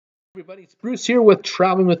Everybody, it's Bruce here with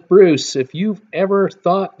Traveling with Bruce. If you've ever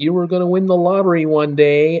thought you were going to win the lottery one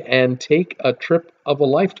day and take a trip of a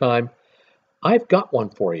lifetime, I've got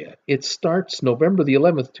one for you. It starts November the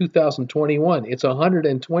 11th, 2021. It's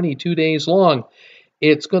 122 days long.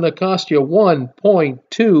 It's going to cost you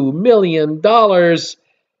 $1.2 million.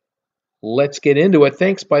 Let's get into it.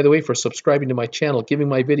 Thanks, by the way, for subscribing to my channel, giving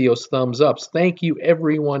my videos thumbs ups. Thank you,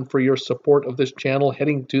 everyone, for your support of this channel,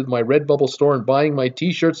 heading to my RedBubble store and buying my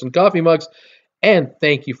T-shirts and coffee mugs. And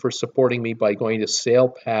thank you for supporting me by going to Sale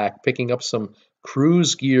Pack, picking up some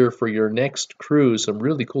cruise gear for your next cruise, some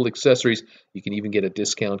really cool accessories. You can even get a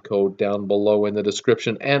discount code down below in the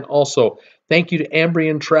description. And also, thank you to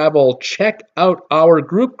Ambrian Travel. Check out our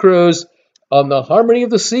group cruise on the Harmony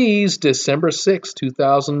of the Seas, December 6,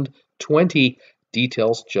 2020.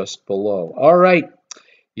 Details just below. All right,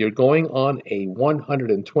 you're going on a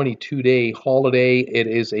 122-day holiday. It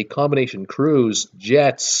is a combination cruise,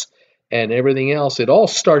 jets, and everything else. It all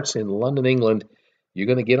starts in London, England. You're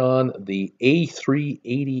going to get on the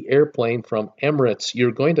A380 airplane from Emirates.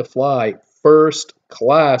 You're going to fly first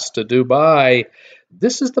class to Dubai.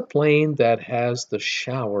 This is the plane that has the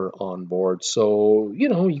shower on board. So, you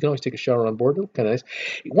can always take a shower on board. It'll kind of nice.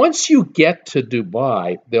 Once you get to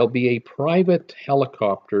Dubai, there'll be a private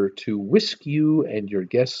helicopter to whisk you and your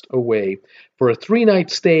guest away for a 3-night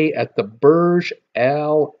stay at the Burj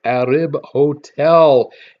Al Arab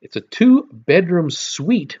Hotel. It's a 2-bedroom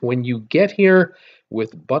suite when you get here,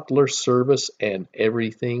 with butler service and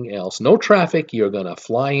everything else. No traffic. You're going to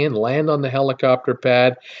fly in, land on the helicopter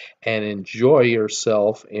pad, and enjoy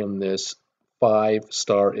yourself in this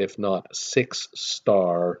 5-star, if not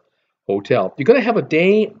 6-star hotel. You're going to have a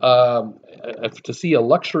day to see a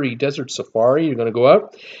luxury desert safari. You're going to go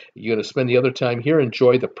out. You're going to spend the other time here,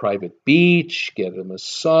 enjoy the private beach, get a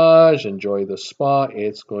massage, enjoy the spa.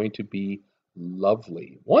 It's going to be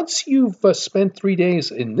lovely. Once you've spent 3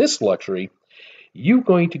 days in this luxury, you're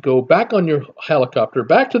going to go back on your helicopter,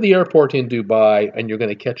 back to the airport in Dubai, and you're going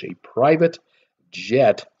to catch a private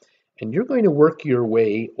jet, and you're going to work your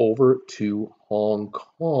way over to Hong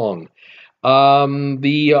Kong.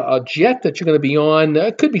 The jet that you're going to be on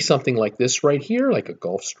could be something like this right here, like a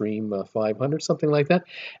Gulfstream 500, something like that.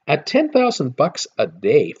 At $10,000 a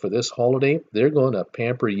day for this holiday, they're going to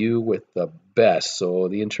pamper you with the best. So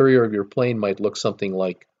the interior of your plane might look something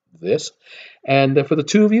like this. And for the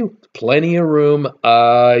two of you, plenty of room.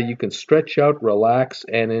 You can stretch out, relax,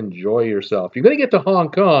 and enjoy yourself. You're going to get to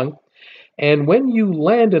Hong Kong, and when you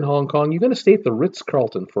land in Hong Kong, you're going to stay at the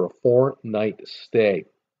Ritz-Carlton for a 4-night stay.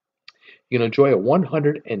 You're going to enjoy a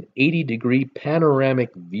 180-degree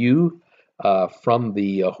panoramic view from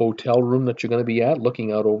the hotel room that you're going to be at,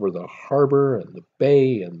 looking out over the harbor and the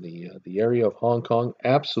bay and the area of Hong Kong.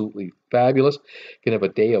 Absolutely fabulous. You can have a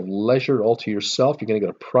day of leisure all to yourself. You're going to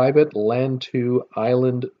get a private land to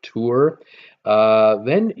island tour.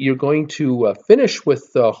 Then you're going to finish with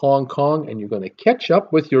Hong Kong, and you're going to catch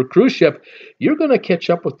up with your cruise ship. You're going to catch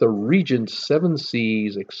up with the Regent 7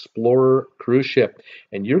 Seas Explorer cruise ship,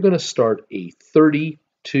 and you're going to start a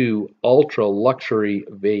 32 ultra luxury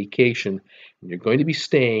vacation. And you're going to be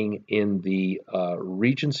staying in the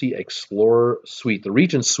Regency Explorer Suite, the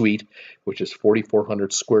Regent Suite, which is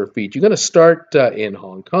 4,400 square feet. You're going to start in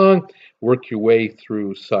Hong Kong, work your way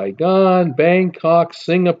through Saigon, Bangkok,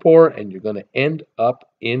 Singapore, and you're going to end up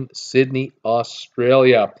in Sydney,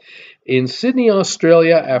 Australia. In Sydney,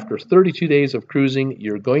 Australia, after 32 days of cruising,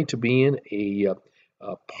 you're going to be in a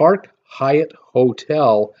Park Hyatt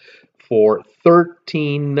hotel for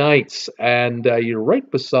 13 nights, and you're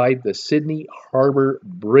right beside the Sydney Harbour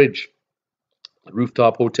Bridge. The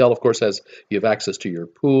rooftop hotel, of course, you have access to your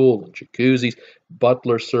pool and jacuzzis,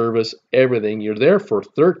 butler service, everything. You're there for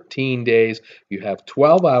 13 days. You have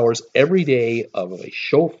 12 hours every day of a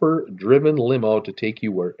chauffeur-driven limo to take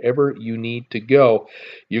you wherever you need to go.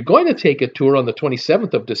 You're going to take a tour on the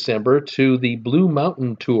 27th of December to the Blue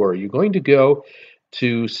Mountain Tour. You're going to go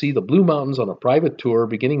to see the Blue Mountains on a private tour,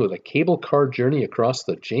 beginning with a cable car journey across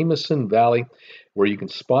the Jameson Valley, where you can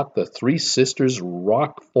spot the Three Sisters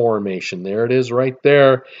Rock Formation. There it is right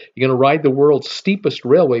there. You're going to ride the world's steepest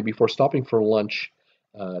railway before stopping for lunch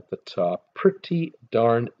at the top. Pretty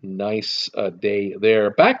darn nice day there.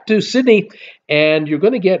 Back to Sydney, and you're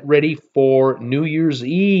going to get ready for New Year's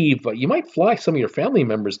Eve. You might fly some of your family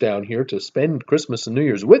members down here to spend Christmas and New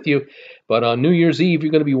Year's with you, but on New Year's Eve,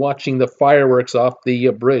 you're going to be watching the fireworks off the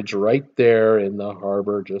bridge right there in the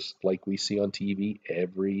harbor, just like we see on TV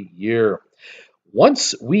every year.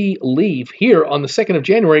 Once we leave here on the 2nd of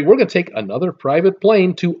January, we're going to take another private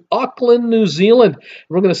plane to Auckland, New Zealand.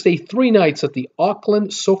 We're going to stay 3 nights at the Auckland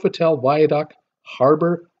Sofitel Viaduct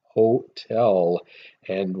Harbour Hotel.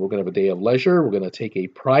 And we're going to have a day of leisure. We're going to take a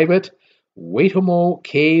private Waitomo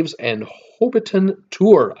Caves and Hobbiton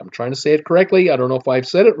tour. I'm trying to say it correctly. I don't know if I've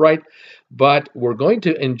said it right, but we're going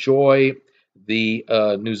to enjoy the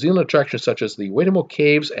New Zealand attractions such as the Waitomo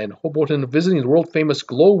Caves and Hobbiton, visiting the world-famous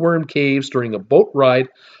glowworm caves during a boat ride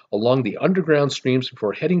along the underground streams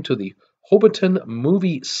before heading to the Hobbiton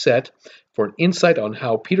movie set for an insight on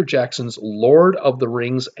how Peter Jackson's Lord of the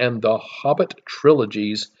Rings and the Hobbit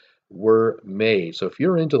trilogies were made. So if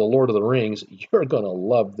you're into the Lord of the Rings, you're going to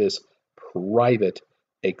love this private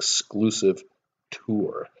exclusive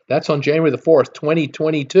tour. That's on January the 4th,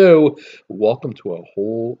 2022. Welcome to a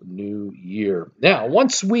whole new year. Now,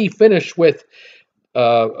 once we finish with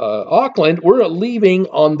Auckland, we're leaving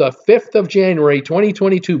on the 5th of January,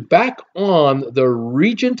 2022, back on the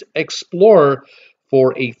Regent Explorer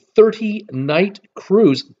for a 30-night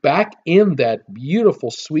cruise back in that beautiful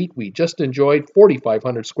suite we just enjoyed,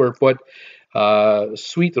 4,500 square foot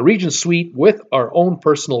suite, the Regent Suite, with our own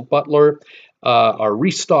personal butler, our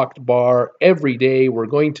restocked bar every day. We're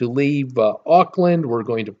going to leave Auckland. We're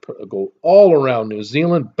going to go all around New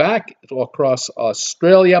Zealand, back across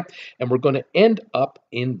Australia, and we're going to end up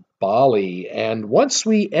in Bali. And once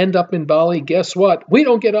we end up in Bali, guess what? We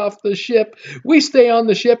don't get off the ship. We stay on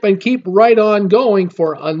the ship and keep right on going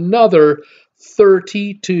for another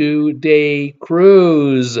 32-day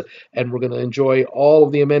cruise. And we're going to enjoy all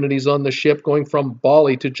of the amenities on the ship, going from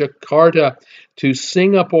Bali to Jakarta to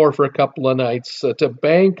Singapore for a couple of nights, to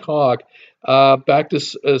Bangkok, back to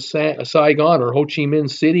Saigon or Ho Chi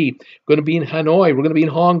Minh City. We're going to be in Hanoi. We're going to be in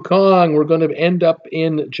Hong Kong. We're going to end up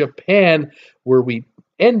in Japan, where we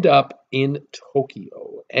end up in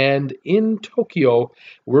Tokyo. And in Tokyo,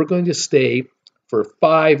 we're going to stay for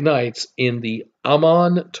 5 nights in the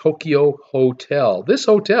Aman Tokyo Hotel. This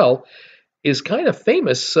hotel is kind of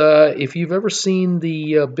famous. If you've ever seen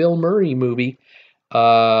the Bill Murray movie,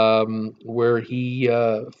 where he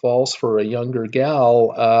falls for a younger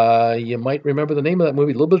gal, you might remember the name of that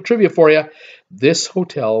movie. A little bit of trivia for you. This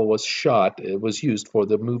hotel was shot, it was used for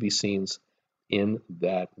the movie scenes in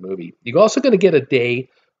that movie. You're also going to get a day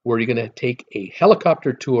where you're going to take a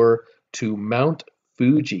helicopter tour to Mount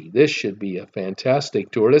Fuji. This should be a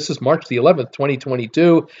fantastic tour. This is March the 11th,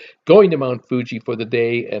 2022, going to Mount Fuji for the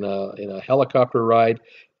day in a helicopter ride.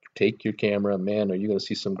 Take your camera, man, are you going to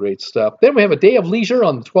see some great stuff. Then we have a day of leisure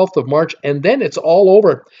on the 12th of March, and then it's all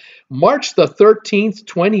over. March the 13th,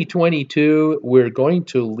 2022, we're going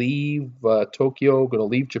to leave Tokyo, going to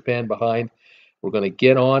leave Japan behind. We're going to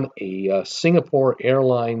get on a Singapore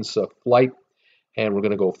Airlines flight, and we're going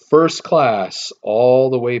to go first class all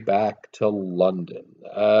the way back to London.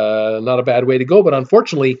 Not a bad way to go, but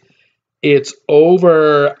unfortunately, it's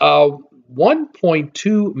over.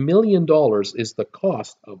 $1.2 million is the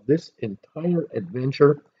cost of this entire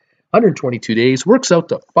adventure. 122 days works out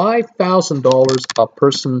to $5,000 a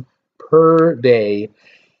person per day.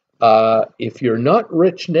 If you're not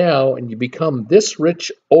rich now and you become this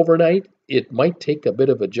rich overnight, it might take a bit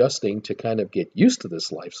of adjusting to kind of get used to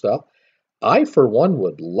this lifestyle. I, for one,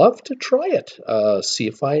 would love to try it, see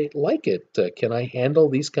if I like it. Can I handle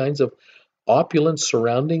these kinds of opulent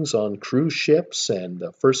surroundings on cruise ships and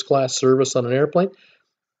first-class service on an airplane?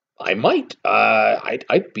 I might.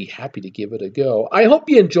 I'd be happy to give it a go. I hope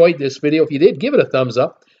you enjoyed this video. If you did, give it a thumbs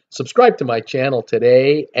up. Subscribe to my channel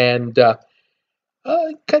today, and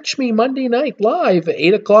catch me Monday night live,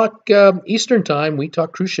 8 o'clock Eastern Time. We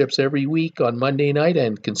talk cruise ships every week on Monday night,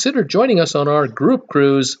 and consider joining us on our group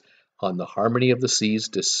cruise on the Harmony of the Seas,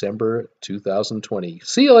 December 2020.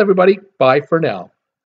 See you, everybody. Bye for now.